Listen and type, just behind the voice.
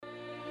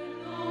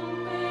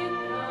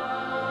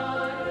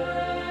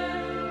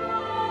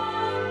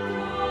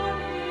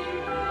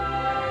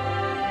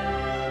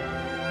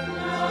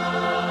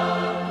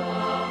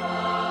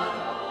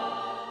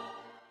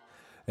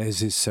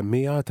Eżis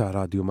semmija ta'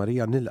 Radju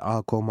Marija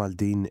nilqakom għal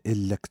din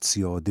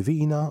il-Lectio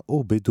Divina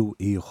u bidu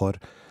ieħor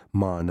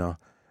magħna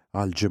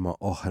għal ġimgħa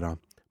oħra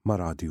ma'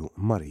 Radju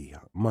Marija,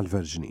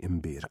 mal-Verġni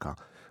imbierka,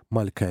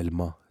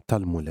 mal-kelma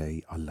tal-mulej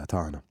Alla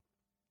tagħna.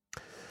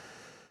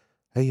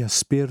 Ejja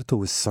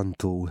Spiritu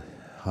s-Santu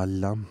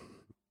Alla,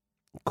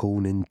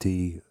 kun inti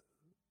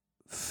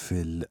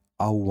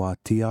fil-qawwa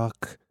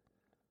tiegħek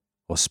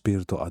u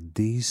Spiritu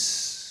Qaddis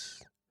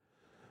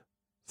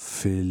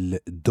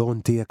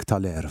fil-don tiegħek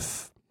tal-erf.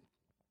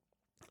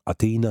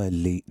 Għatina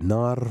illi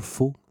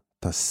narfu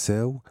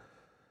tassew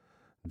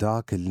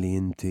dak illi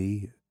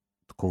inti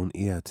tkun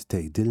qiegħed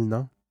tgħidilna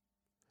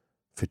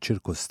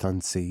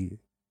fiċ-ċirkustanzi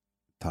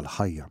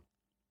tal-ħajja.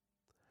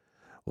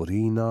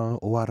 Urina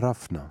u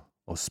għarrafna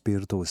u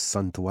Spiritu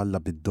s-Santu Alla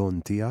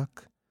bid-don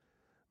tiegħek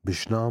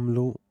biex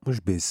nagħmlu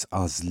mhux biss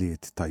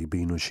għażliet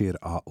tajbin u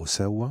xierqa u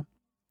sewwa,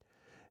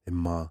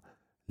 imma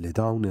li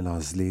dawn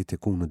il-għażliet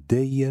ikunu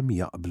dejjem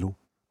jaqblu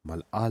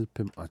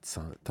mal-qalb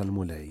imqazza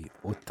tal-mulej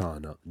u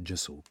tagħna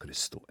Ġesu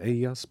Kristu.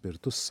 Ejja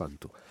Spiritu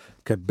Santu,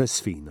 kebbes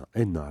fina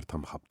in-nar ta'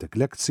 mħabbtek.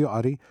 Lektio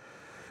qari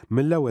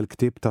mill-ewwel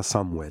ktieb ta'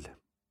 Samwel.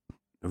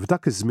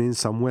 F'dak iż-żmien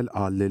Samwel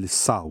qal lil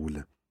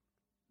Sawl: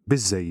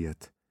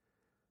 biżżejjed,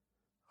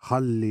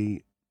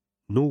 ħalli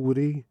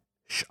nuri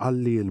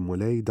x'qalli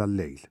l-mulej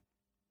dal-lejl.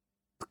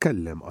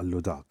 Tkellem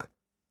qallu dak,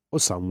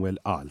 u Samwel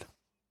qal: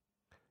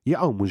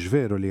 jaqgħu mhux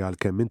veru li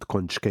għalkemm int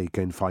kont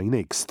xkejken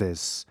f'għajnejk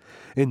stess,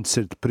 int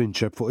sirt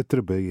prinċep fuq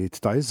it-tribijiet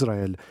ta'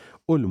 Iżrael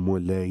u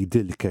l-mulej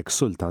dilkek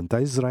sultan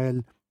ta'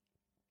 Iżrael?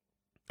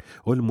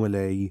 U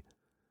l-mulej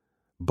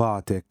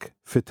batek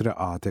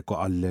fit-triqatek u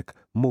qallek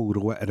mur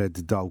weqred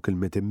dawk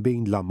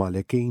il-mitimbin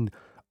l-Amalekin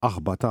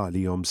aħbat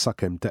għalihom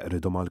sakemm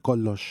teqridhom għal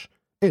kollox?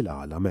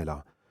 Il-għala mela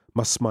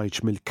ma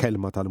smajtx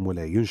mill-kelma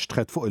tal-mulej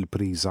inxtħet fuq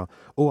il-priża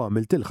u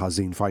għamilt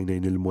il-ħażin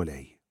f'għajnejn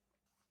il-mulej.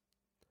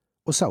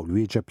 U Sawl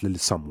wieġeb lil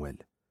Samwel: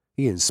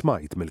 jien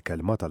smajt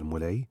mill-kelma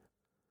tal-mulej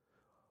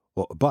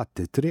u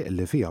qbadt it-triq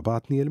li fija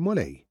batni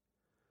l-mulej.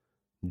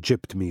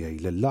 Ġibt miegħi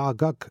lil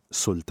Agag,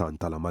 sultan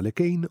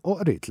tal-Amalekin, u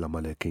qrid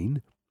l-Amalekin.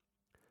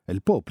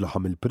 Il-poplu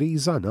ħam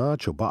il-priża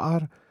ngħaġ u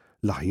baqar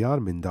l-aħjar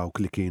minn dawk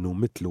li kienu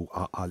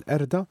mitluqa għal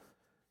erda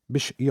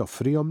biex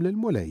joffrihom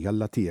lill-mulej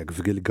Alla tiegħek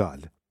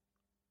f'Gilgal.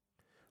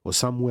 U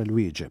Samwel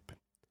wieġeb: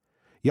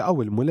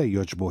 jaqgħu il-mulej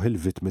joġbuh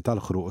il-vittmi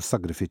tal-ħruq u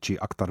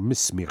s-sagrifiċċji aktar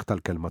mis-smigħ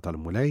tal-kelma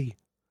tal-mulej?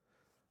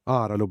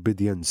 Ara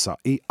l-obbedjenza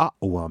hi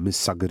aqwa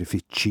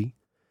mis-sagrifiċċji,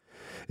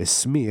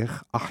 is-smigħ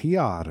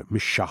aħjar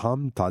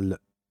mix-xaħam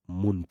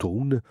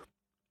tal-muntun,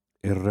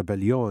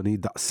 ir-rebeljoni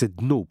daqs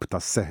id-dnub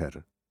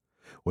tas-seħer,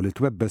 u li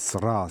twebbes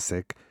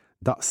rasek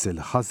daqs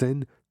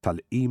il-ħażen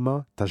tal-qima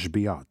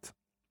tax-xbijat.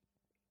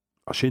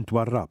 Għax int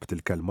warrabt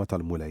il-kelma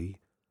tal-mulej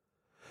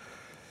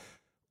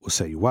u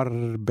se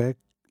jwarrbek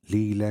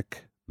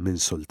lilek minn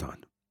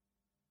sultan.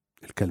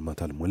 Il-kelma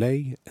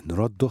tal-mulej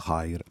nroddu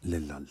ħajr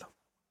lill-Alla.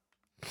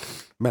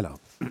 Mela,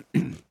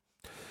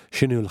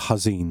 x'inhu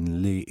l-ħażin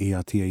li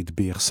qiegħed jgħid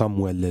bih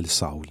Samwel lil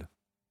Sawl?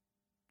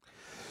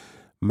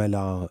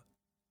 Mela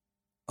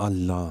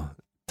Alla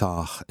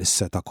taħ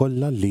is-seta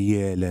kollha li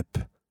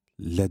jeleb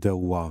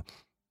l-edewwa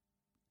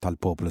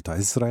tal-poplu ta'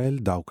 Iżrael,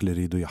 dawk li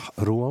rridu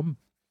jaħqruhom,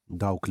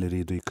 dawk li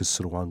rridu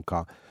jkissru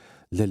anka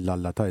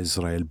lill-Alla ta'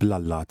 Iżrael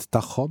bl-allat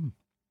tagħhom.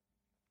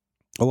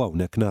 U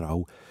hawnhekk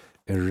naraw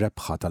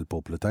ir-rebħa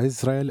tal-poplu ta'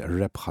 Iżrael,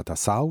 ir-rebħa ta'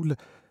 Sawl,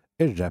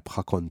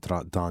 ir-rebħa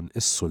kontra dan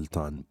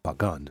is-sultan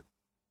pagan.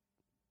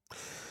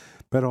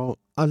 Però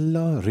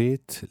Alla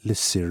ried li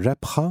ssir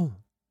rebħa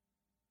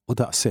u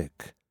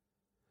daqshekk.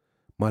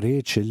 Ma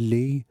rridx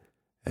illi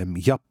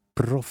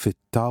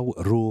japprofittaw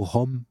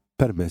ruhom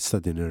permezz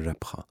ta' din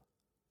ir-rebħa.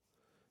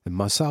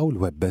 Imma Sawl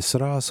webbes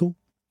rasu,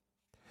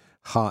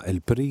 ħa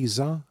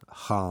il-priża,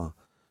 ħa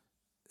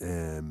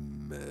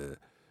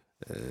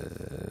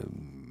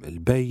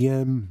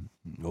il-bejjem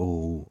u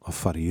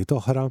affarijiet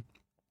oħra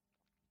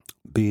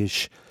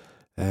biex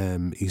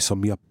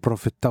jisom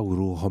japprofittaw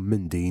ruhom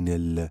minn din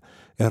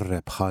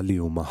il-rebħa li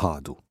huma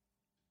ħadu.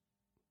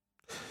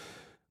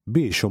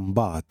 Biex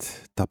imbagħad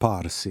ta'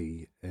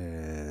 parsi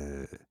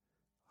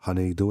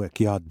ħanejdu hekk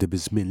jgħaddi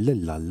biżmien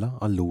lill-Alla,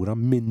 allura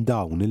minn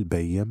dawn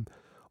il-bejjem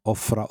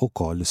offra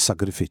wkoll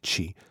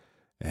sagrifiċċji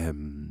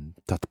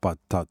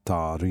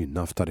ta'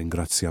 rinnaf ta'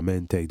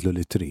 ringrazzjament tgħidlu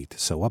li trid.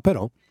 Sewwa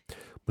però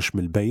mhux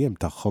mill-bejjem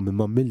tagħhom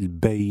imma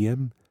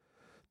mill-bejjem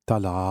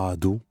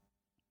tal-għadu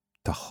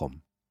tagħhom.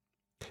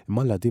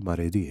 Imma Alla di ma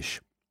redix.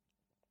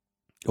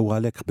 U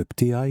għalhekk ħbib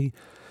tiegħi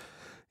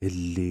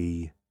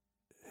illi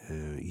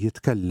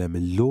jitkellem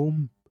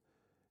illum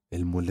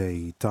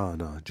il-mulej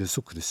tagħna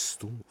Ġesu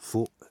Kristu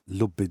fuq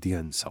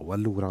l-obbedjenza. U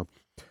allura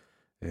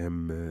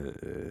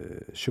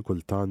xi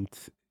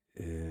kultant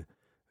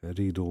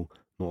rridu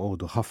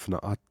noqogħdu ħafna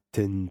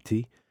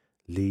attenti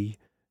li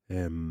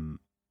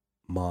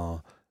ma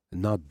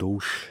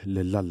ngħaddux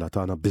lill-Alla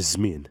tagħna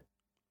biż-żmien.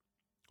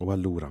 U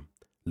allura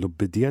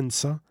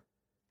l-obbedjenza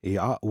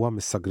hija aqwa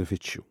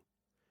mis-sagrifiċċju.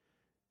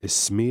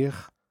 Is-smigħ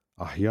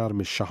aħjar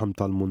mix-xaħam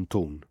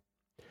tal-muntun.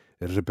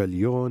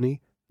 Ir-ribelljoni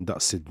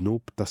daqs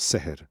id-dnub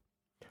tas-seħer.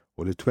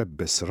 u li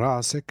twebbes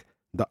rasek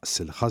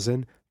daqs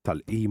il-ħażen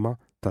tal-qima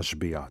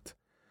tax-xbijat.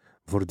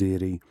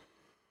 Vordieri,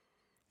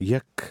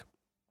 jekk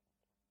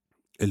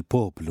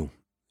il-poplu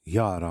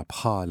jara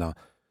bħala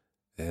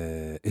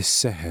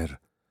is-seħer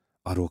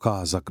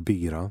arukaza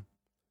kbira,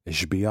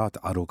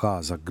 xbijat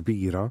arukaza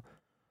kbira,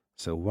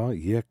 sewwa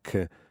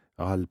jekk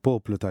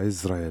għal-poplu ta'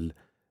 Izrael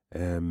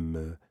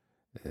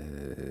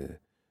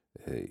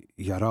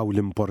jaraw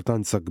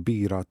l-importanza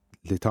kbira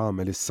li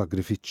tagħmel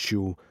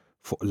is-sagrifiċċju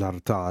fuq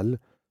l-artal,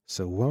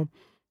 sewwa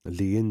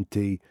li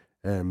inti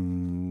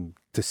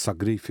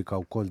tissagrifika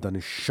wkoll dan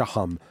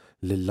ix-xaħam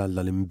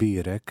lill-Alla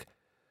l-imbierek,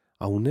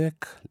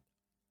 hawnhekk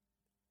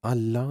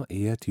Alla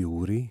qiegħed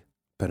juri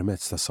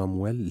permezz ta'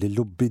 Samwel li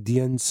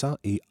l-ubbidjenza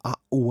hi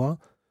aqwa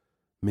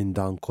minn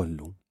dan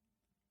kollu.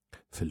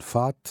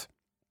 Fil-fatt,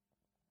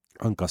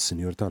 anke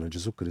s-Sinjur tagħna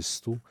Ġesu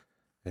Kristu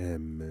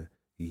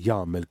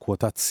jagħmel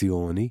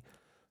kwotazzjoni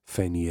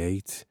fejn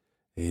jgħid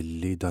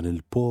illi dan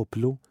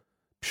il-poplu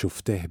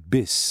b'xufteħ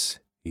biss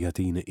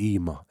jagħtini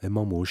qima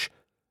imma mhux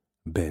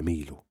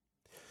b'emilu.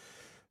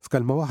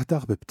 F'kelma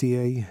waħda ħbib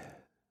tiegħi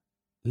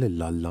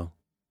lill-Alla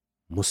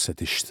mhux se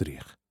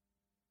tixtrih.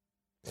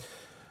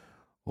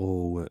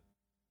 U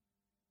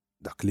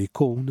dak li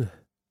jkun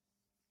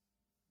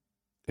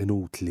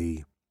inutli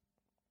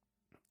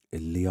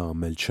illi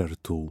jagħmel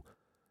ċertu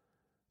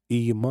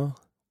qima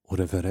u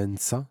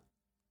reverenza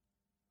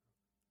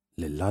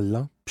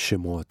lill-Alla b'xi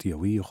mod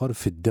jew ieħor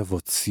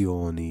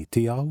fid-devozzjoni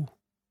tiegħu.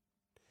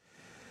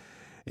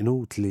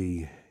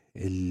 Inutli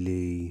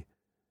illi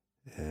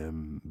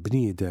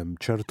bniedem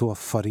ċertu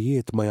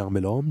affarijiet ma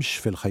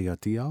jagħmilhomx fil-ħajja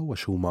tiegħu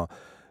għax huma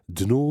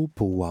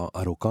dnub huwa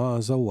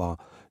arukaza huwa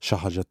xi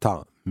ħaġa ta'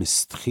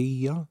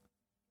 mistħija,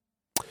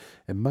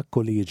 imma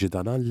kolli jiġi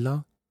dan Alla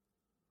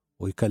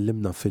u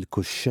jkellimna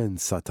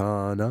fil-kuxjenza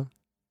tagħna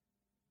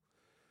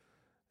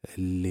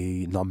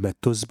illi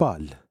nammettu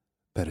żball,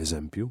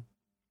 pereżempju,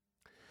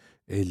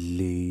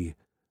 illi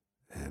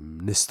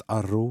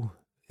nistqarru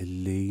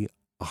illi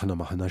aħna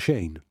maħna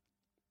xejn,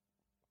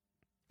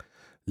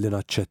 li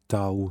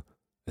naċċettaw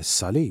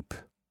is-salib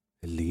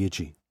illi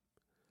jiġi,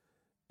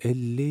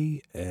 illi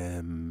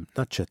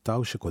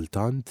naċċettaw xi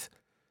kultant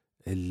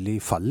illi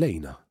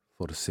fallejna,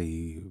 forsi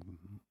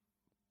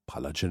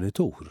bħala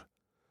ġenitur,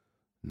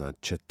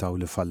 naċċettaw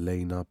li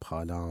fallejna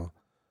bħala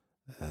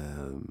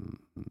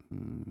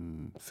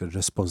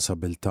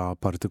fil-responsabilità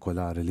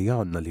partikolari li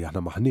għandna li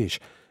aħna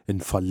maħniex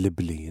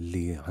infallibli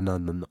li aħna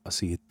għandna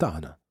n-naqqasijiet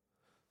tagħna.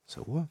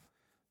 Sewwa,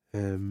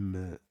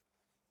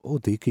 u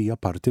dik hija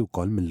parti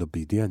wkoll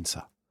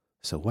mill-obbedjenza.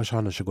 Sewwa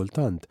x'aħna xi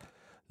kultant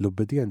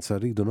l-obbedjenza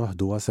rridu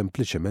noħduha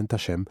sempliċement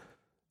għax hemm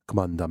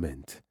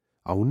kmandament.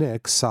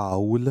 Hawnhekk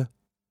Sawl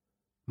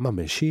ma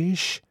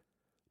mexiex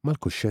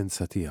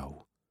mal-kuxjenza tiegħu.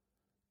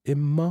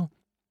 Imma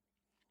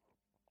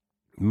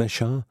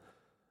mexa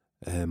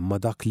ma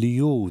dak li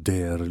hu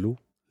derlu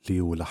li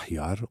hu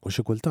l-aħjar u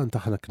xi kultant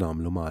aħna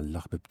knamlu mal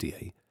ħbib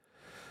tiegħi.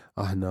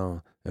 Aħna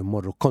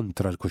mmorru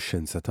kontra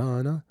l-kuxjenza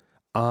tagħna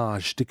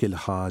għax dik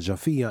il-ħaġa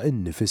fija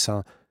innifisha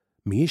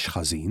mhijiex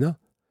ħażina,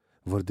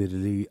 vordir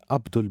li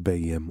qabdu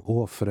l-bejjem u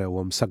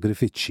offrewhom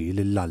sagrifiċċji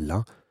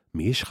lill-Alla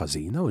mhijiex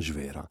ħażina u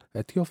ġvera,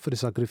 qed joffri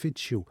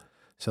sagrifiċċju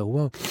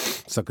sewwa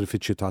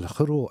sagrifiċċju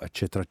tal-ħruq,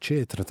 eċċetera,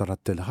 eċċetera,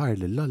 tarat il-ħar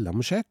lill-Alla,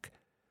 mhux hekk?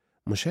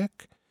 Mhux hekk?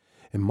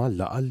 Imma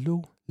Alla qallu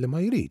li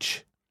ma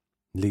jridx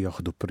li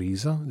jaħdu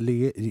priża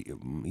li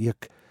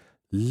jekk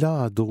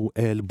ladu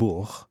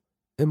elbuh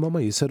imma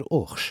ma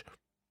jisirquhx.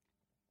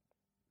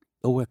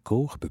 U hekk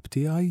hu ħbib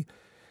tiegħi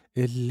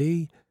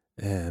illi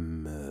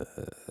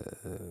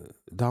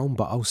dawn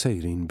baqgħu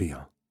sejrin biha.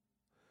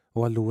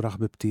 U allura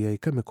ħbib tiegħi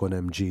kemm ikun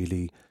hemm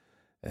ġieli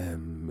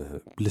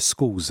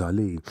bl-iskuża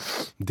li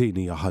din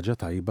hija ħaġa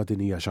tajba,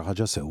 din hija xi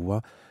ħaġa sewwa,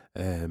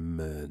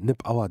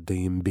 nibqgħu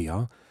għaddejjin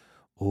biha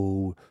u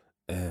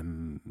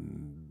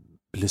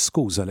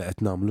bl-iskuża li qed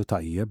nagħmlu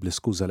tajjeb,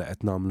 bl-iskuża li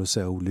qed nagħmlu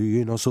sew li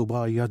jiena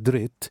subajja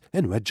dritt,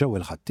 inweġġew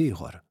il-ħadd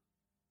ieħor.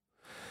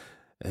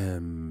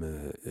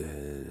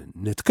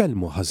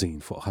 Nitkellmu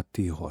ħażin fuq ħadd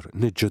ieħor,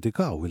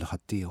 niġġudikaw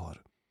il-ħadd ieħor.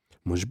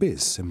 Mhux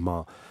biss,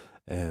 imma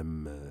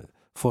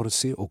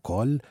forsi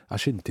wkoll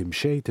għax inti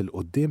mxejt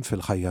il-qudiem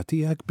fil-ħajja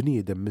tiegħek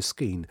bniedem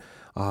miskin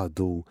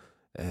għadu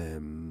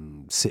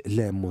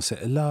siqlem u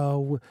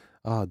seqlaw,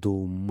 għadu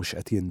mhux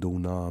qed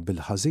jinduna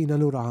bil-ħażin,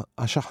 allura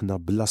għax aħna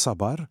bla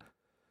sabar,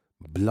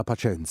 bla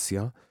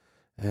paċenzja,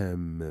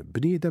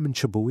 bniedem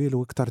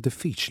inċibuwielu iktar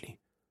diffiċli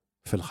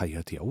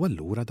fil-ħajja tiegħu,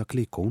 allura dak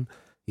li jkun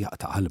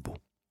jaqta' qalbu.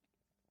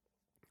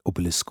 U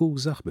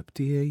bl-iskuża ħbib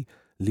tiegħi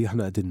li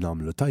aħna qegħdin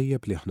nagħmlu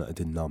tajjeb, li aħna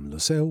qegħdin nagħmlu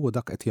sew u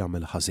dak qed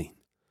jagħmel ħażin.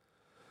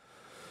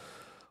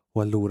 U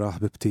allura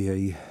ħbib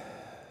tiegħi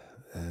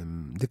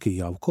dik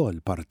hija wkoll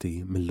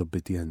parti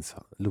mill-obbedjenza.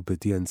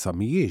 L-obbedjenza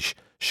mhijiex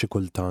xi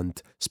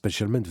kultant,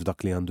 speċjalment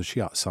f'dak li għandu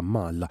x'jaqsam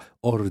mal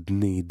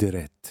ordni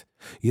dirett.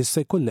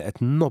 Jista' jkun li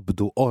qed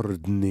nobdu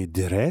ordni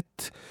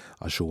dirett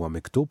għax huwa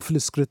miktub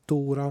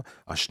fl-iskrittura,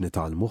 għax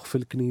nitalmuh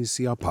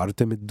fil-Knisja,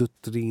 parti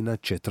mid-dottrina,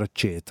 eċetera,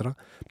 eċetera,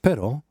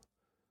 però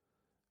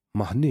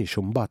maħniex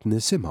imbagħad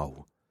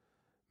nisimgħu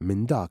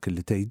minn dak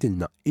li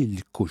tgħidilna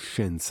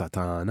il-kuxjenza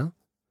tagħna,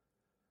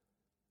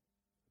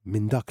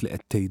 minn dak li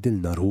qed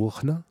tgħidilna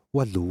ruħna, u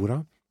allura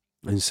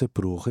insib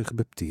ruħi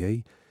ħbib tiegħi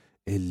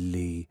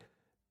illi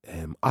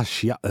għax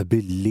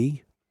jaqbilli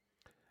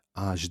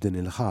għax din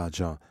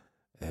il-ħaġa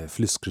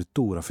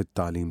fl-iskrittura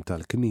fit-tagħlim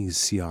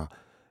tal-Knisja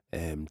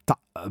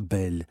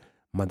taqbel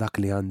ma dak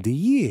li għandi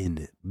jien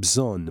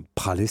bżonn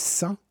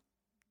bħalissa,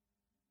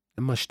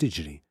 imma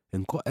x'tiġri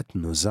inkun qed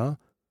nuża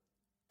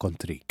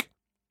kontrik.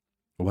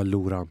 U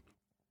allura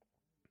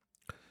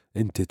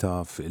inti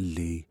taf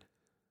illi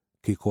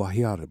kieku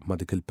aħjar ma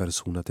dik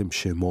il-persuna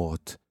timxi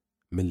mod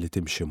milli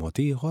timxi mod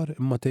ieħor,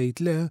 imma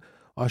tgħid le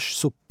għax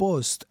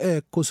suppost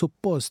hekk u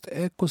suppost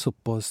hekk u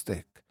suppost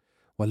hekk.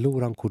 U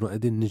allura nkunu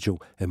qegħdin niġu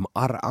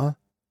imqarqa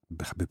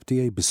biħbib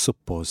tiegħi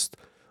bis-suppost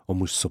u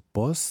mhux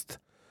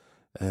suppost,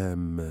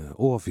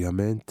 u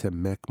ovvjament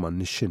hemmhekk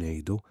m'għandniex xi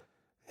ngħidu,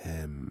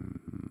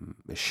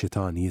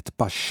 ix-xitan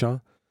jitpaxxa,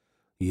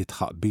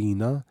 jitħaq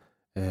bina,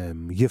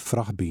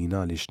 jifraħ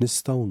bina għaliex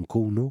nistgħu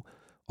nkunu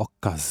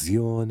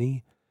okkażjoni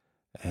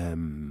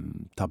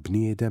ta'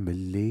 bniedem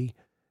illi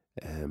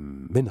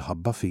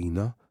minħabba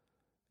fina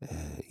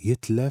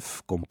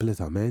jitlef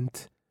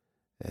kompletament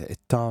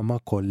it-tama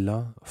kollha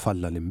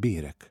falla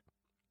l-imbierek.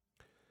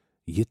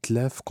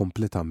 Jitlef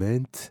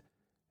kompletament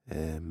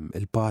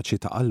il-paċi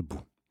ta' qalbu.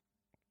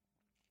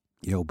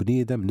 Jew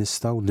bniedem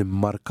nistgħu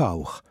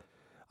nimmarkawh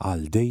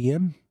għal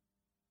dejjem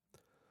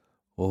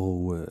u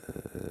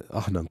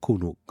aħna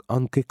nkunu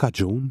anke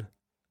kaġun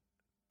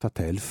ta'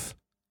 telf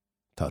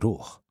ta'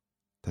 ruħ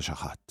ta' xi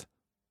ħadd.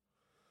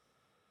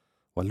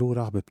 U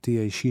allura ħbib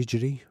tiegħi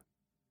x'jiġri,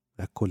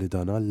 ekku li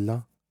dan Alla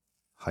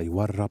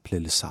ħajwarrab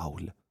lil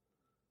Sawl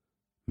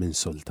minn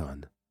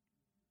sultan.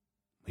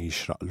 Ma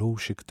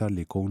jixraqlux iktar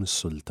li jkun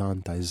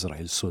is-sultan ta'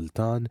 Iżrael,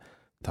 sultan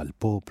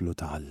tal-poplu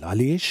ta' Alla.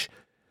 Għaliex?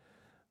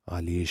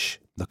 Għaliex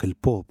dak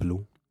il-poplu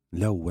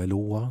l-ewwel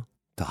huwa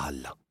ta'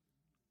 Alla.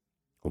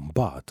 U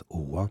mbagħad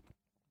huwa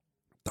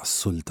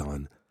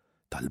tas-sultan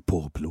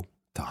tal-poplu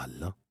ta'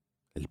 Alla,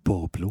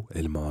 il-poplu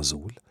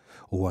il-magħżul,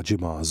 huwa ġie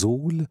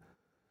magħżul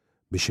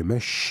biex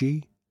imexxi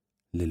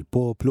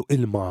lill-poplu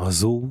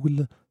il-magħżul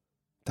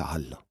ta'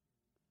 Alla.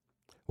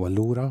 U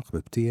allura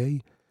ħbib tiegħi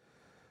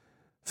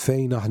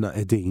fejn aħna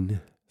qegħdin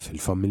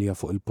fil-familja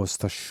fuq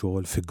il-post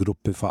tax-xogħol, fi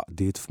gruppi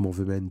faqdiet,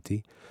 f'movimenti,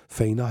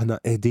 fejn aħna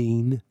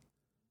qegħdin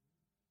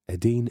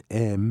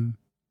hemm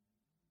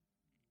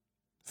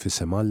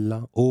f'isem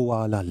Alla u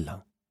għal Alla.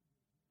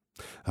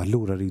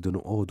 Allura rridu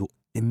noqogħdu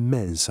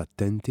immens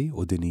attenti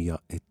u din hija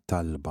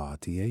t-talba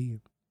tiegħi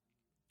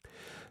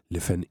li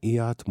fejn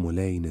qiegħed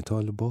mulej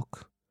nitolbok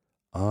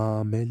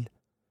għamel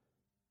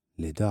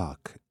li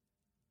dak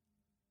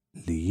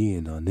li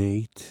jiena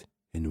ngħid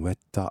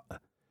inwettaq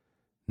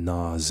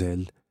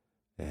nażel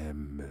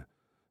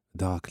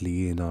dak li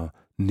jiena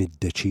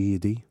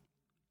niddeċiedi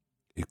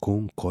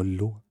ikun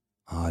kollu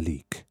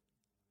għalik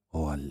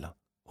u Alla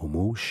u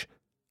mhux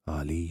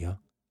għalija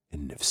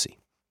innifsi.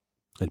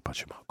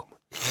 Il-paċi magħkom.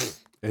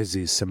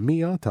 Eżis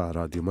semmija ta'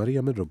 Radju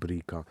Marija minn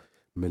rubrika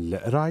Milli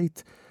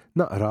Qrajt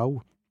naqraw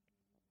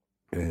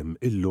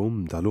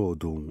illum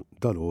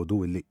dal-għodu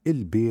illi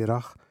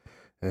il-bieraħ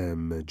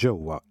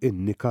ġewwa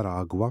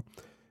in-Nikaragwa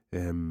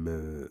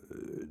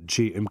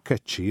ġie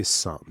imkeċċi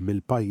issa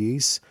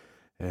mill-pajjiż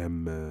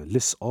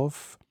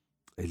l-isqof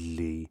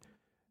illi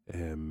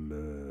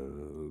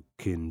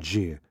kien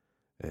ġie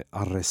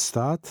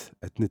arrestat,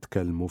 qed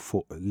nitkellmu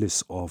fuq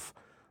l-isqof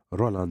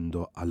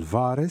Rolando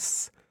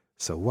Alvarez,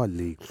 sewwa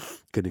li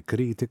kien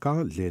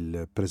ikkritika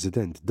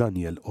lill-President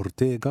Daniel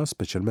Ortega,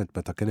 speċjalment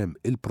meta kien hemm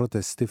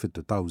il-protesti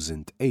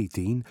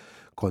fit-2018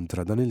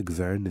 kontra dan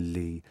il-gvern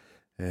li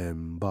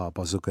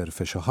Baba Zucker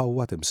fexa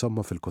ħawwat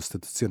imsemma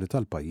fil-Kostituzzjoni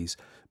tal-pajjiż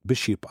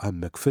biex jibqa'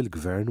 hemmhekk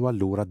fil-gvern u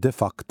allura de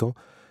facto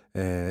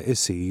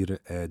isir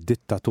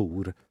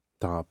dittatur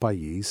ta'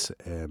 pajjiż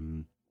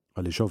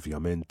għaliex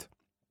ovvjament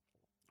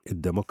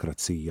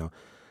id-demokrazija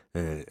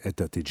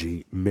qiegħda tiġi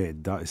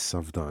medda issa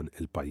f'dan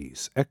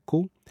il-pajjiż. Ekku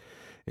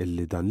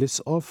illi dan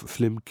l-isqof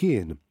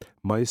flimkien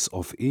ma'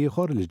 isqof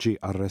ieħor li ġie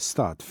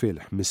arrestat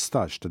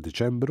fil-15 ta'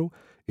 Diċembru,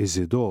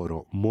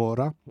 Isidoro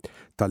Mora,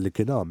 tal-li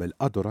kien għamel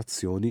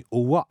adorazzjoni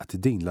u waqt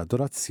din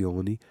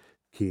l-adorazzjoni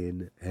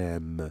kien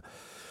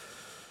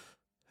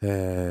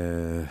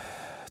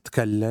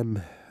tkellem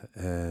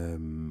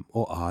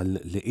u qal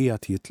li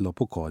qiegħed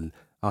jitlob ukoll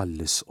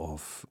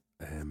għall-isqof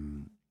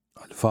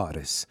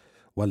Alvarez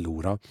u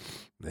allura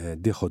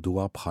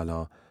dieħoduha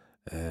bħala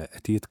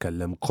qed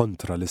jitkellem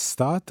kontra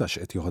l-istat għax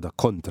qed joħodha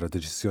kontra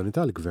deċiżjoni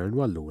tal-gvern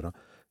u allura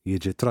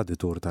jiġi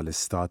traditur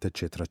tal-istat,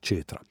 eċetera,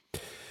 eċetera.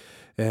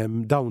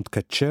 Dawn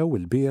tkeċċew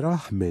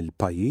il-bieraħ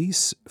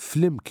mill-pajjiż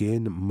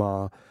flimkien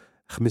ma'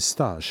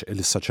 15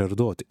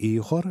 il-saċerdot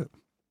ieħor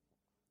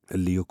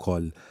li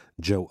wkoll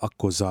ġew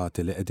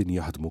akkużati li qegħdin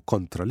jaħdmu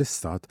kontra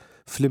l-istat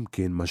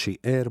flimkien ma' xi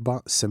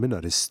 4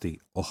 seminaristi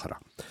oħra.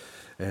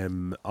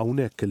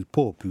 Hawnhekk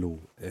il-poplu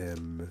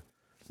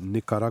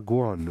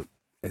Nikaragwan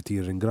qed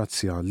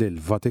jirringrazzja lil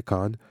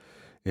Vatikan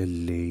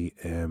illi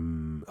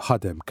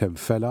ħadem kemm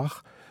felaħ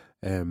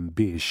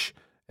biex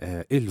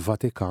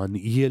il-Vatikan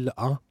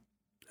jilqa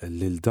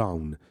lil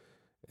dawn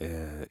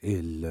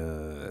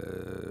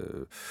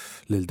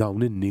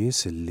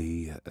in-nies li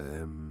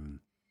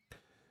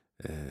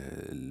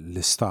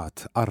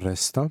l-istat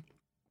arresta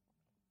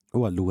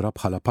u allura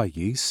bħala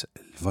pajjiż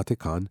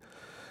il-Vatikan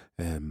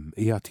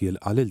qiegħed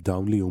jilqa' lil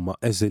dawn li huma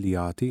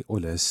eżiljati u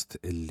lest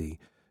illi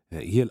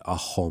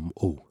jilqahom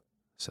hu.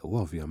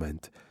 Sewa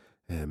ovvjament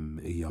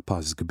hija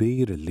pass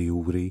kbir li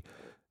juri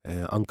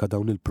anka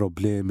dawn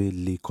il-problemi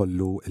li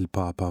kollu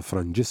il-Papa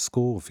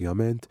Franġisku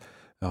ovvjament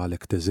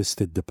għalhekk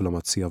teżisti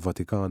d-diplomazija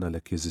Vatikana,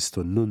 għalhekk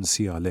jeżistu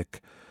n-nunzi, għalhekk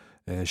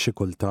xi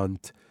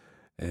kultant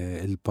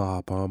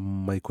il-Papa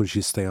ma jkunx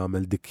jista'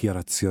 jagħmel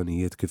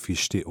dikjarazzjonijiet kif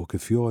jixtieq u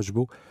kif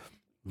jogħġbu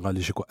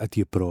għaliex qed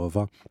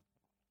jipprova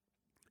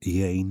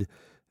jgħin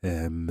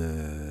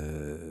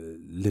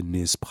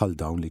lin-nies bħal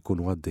dawn li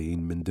jkunu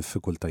għaddejjin minn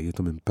diffikultajiet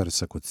u minn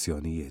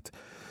persekuzzjonijiet.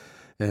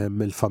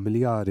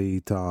 Il-familjari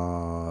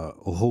ta'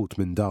 uħud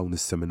minn dawn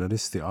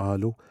is-seminaristi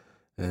qalu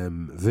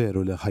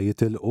veru li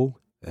ħajitilqu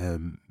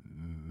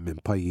minn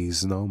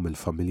pajjiżna u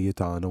mill-familji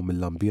tagħna u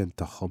mill-ambjent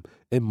tagħhom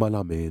imma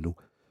l-amenu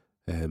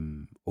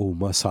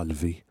huma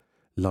salvi,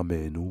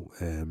 l-amenu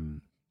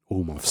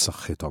huma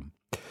f'saħħithom.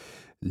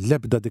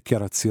 L-ebda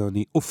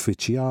dikjarazzjoni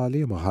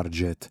uffiċjali ma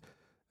ħarġet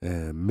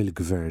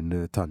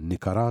mill-gvern ta'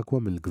 Nikaragwa,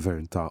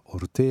 mill-gvern ta'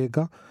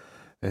 Ortega,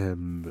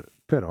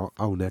 però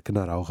hawnhekk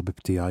naraw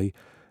ħbib tiegħi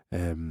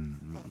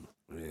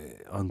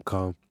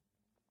anka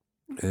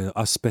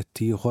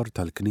aspetti ieħor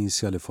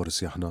tal-Knisja li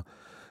forsi aħna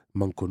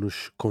ma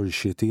nkunux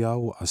konxi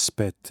tiegħu,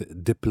 aspett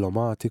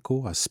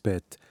diplomatiku,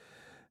 aspett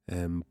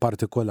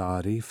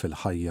partikolari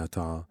fil-ħajja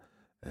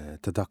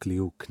ta' dak li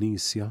hu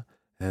Knisja,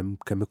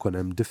 kemm ikun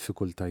hemm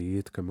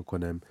diffikultajiet, kemm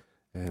ikun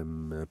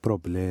hemm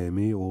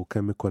problemi u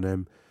kemm ikun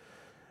hemm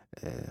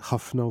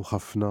ħafna u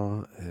ħafna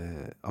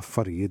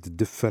affarijiet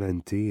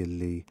differenti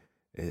li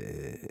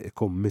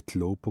ikun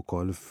mitlub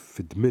ukoll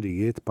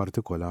fid-dmirijiet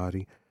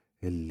partikolari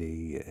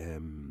illi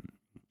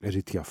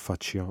irid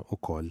jaffaċċja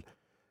ukoll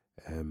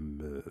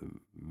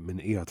min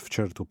qiegħed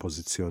f'ċertu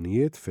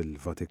pożizzjonijiet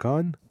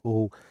fil-Vatikan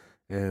u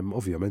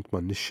ovvjament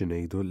m'għandniex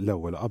ngħidu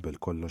l-ewwel qabel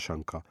kollox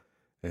anke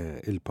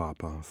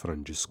il-Papa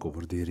Franġisku.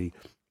 Vurdieri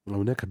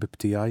hawnhekk ħbib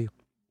tiegħi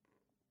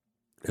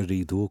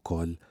rridu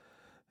wkoll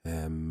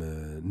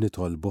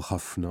nitolbu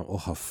ħafna u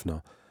ħafna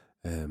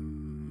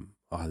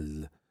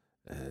għal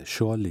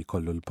xogħol li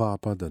jkollu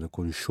l-Papa, dan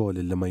ikun xogħol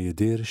li ma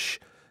jidirx,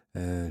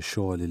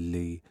 xogħol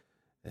li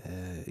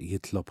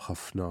jitlob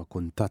ħafna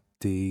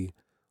kuntatti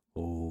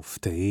u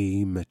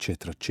ftehim,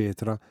 eċetera,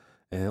 eċetera.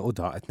 U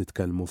da qed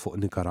nitkellmu fuq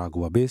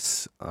Nikaragwa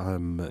biss,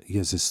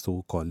 jeżistu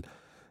wkoll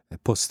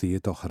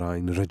postijiet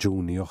oħrajn,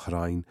 reġuni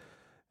oħrajn,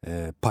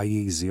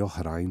 pajjiżi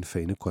oħrajn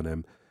fejn ikun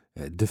hemm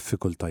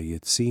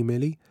diffikultajiet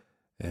simili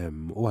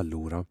u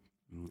allura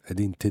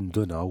qegħdin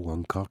tindunaw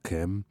anke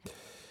kemm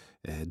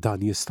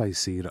dan jista'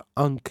 jsir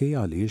anke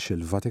għaliex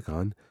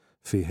il-Vatikan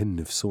fih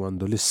innifsu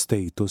għandu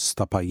l-istatus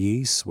ta'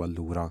 pajjiż u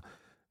allura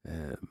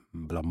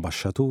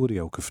bl-ambaxxaturi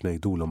jew kif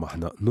ngħidulhom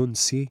aħna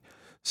nunzi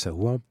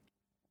sewwa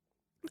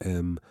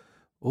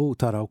u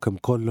taraw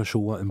kemm kollox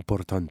huwa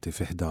importanti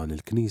fih dan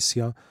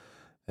il-Knisja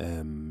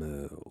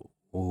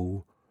u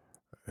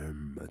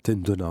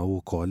tindunaw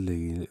ukoll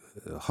li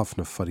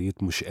ħafna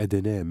affarijiet mhux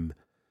qegħdin hemm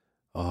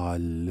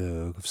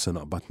għal kif se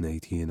naqbad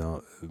ngħid jiena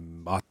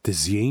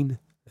għat-tiżjien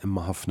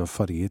imma ħafna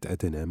affarijiet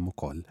qegħdin hemm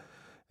ukoll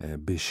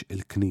biex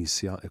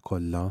il-Knisja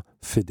ikollha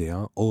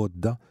f'idejha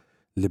għodda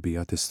li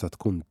biha tista'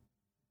 tkun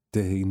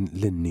tgħin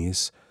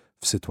lin-nies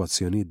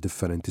f'sitwazzjonijiet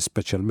differenti,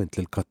 speċjalment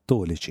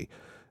lill-Kattoliċi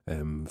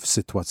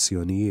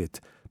f'sitwazzjonijiet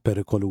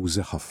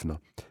perikolużi ħafna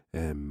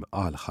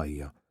għal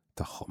ħajja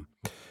tagħhom.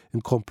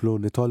 Inkomplu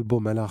nitolbu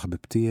mela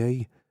ħbib tiegħi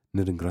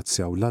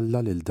nirringrazzjaw l-Alla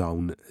lil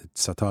dawn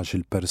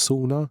 19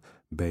 persuna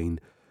bejn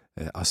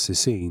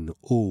assisin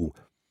u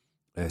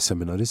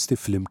seminaristi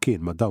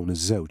flimkien ma' dawn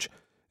iż-żewġ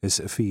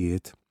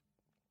isqfijiet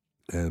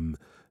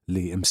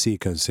li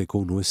imsiken se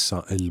jkunu issa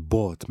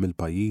il-bot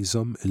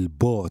mill-pajjiżhom,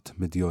 il-bot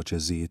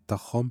mid-dioċeżijiet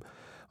tagħhom,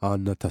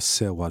 għandna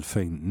tassew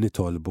għalfejn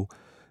nitolbu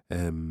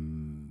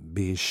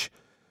biex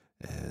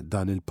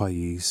dan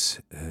il-pajjiż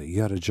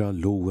jerġa'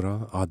 lura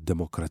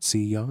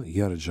għad-demokrazija,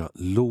 jerġa'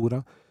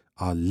 lura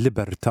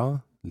għal-libertà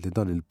li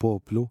dan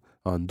il-poplu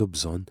għandu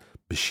bżonn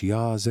biex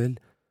jażel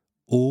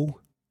u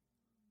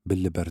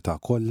bil-libertà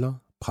kollha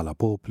bħala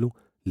poplu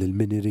lil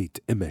min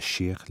irid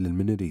imexxih, lil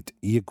min irid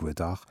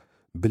jiggwidah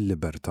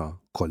bil-libertà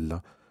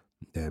kollha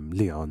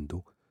li għandu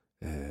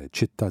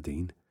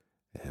ċittadin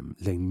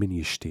lejn min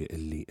jixtieq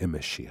li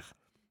imexxih.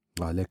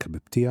 Għalhekk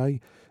ħbib tiegħi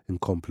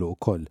nkomplu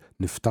wkoll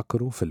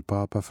niftakru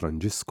fil-Papa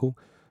Franġisku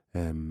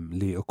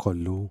li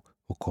ikollu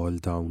wkoll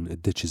dawn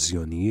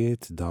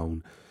id-deċiżjonijiet,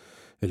 dawn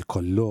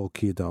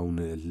il-kolloki, dawn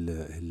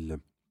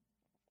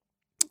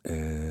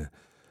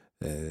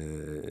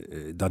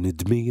dan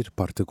id-dmir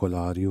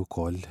partikolari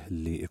wkoll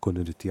li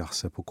ikun irid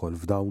jaħseb ukoll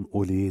f'dawn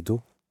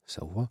uliedu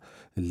sewwa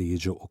li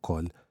jiġu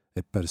wkoll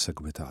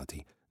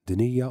ippersegwitati.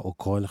 Din hija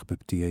wkoll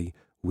ħbib tiegħi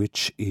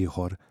wiċċ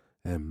ieħor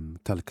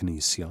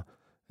tal-Knisja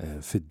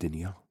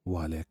fid-dinja u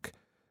għalhekk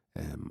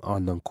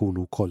Għanna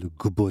nkunu kol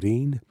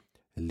gburin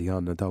li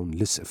għanna dawn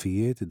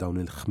l-isqfijiet, dawn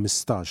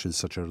il-15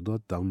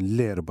 il-saċerdot, dawn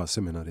l-4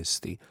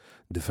 seminaristi,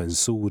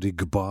 difensuri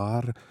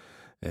gbar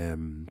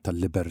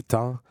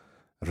tal-libertà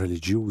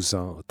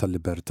reliġjuża,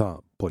 tal-libertà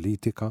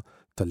politika,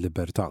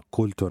 tal-libertà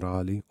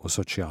kulturali u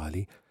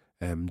soċjali,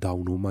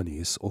 dawn huma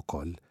nies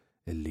ukoll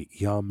illi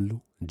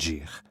jagħmlu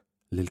ġieħ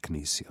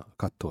lill-Knisja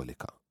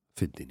Kattolika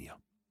fid-dinja.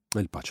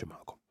 Il-paċi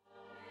magħkom.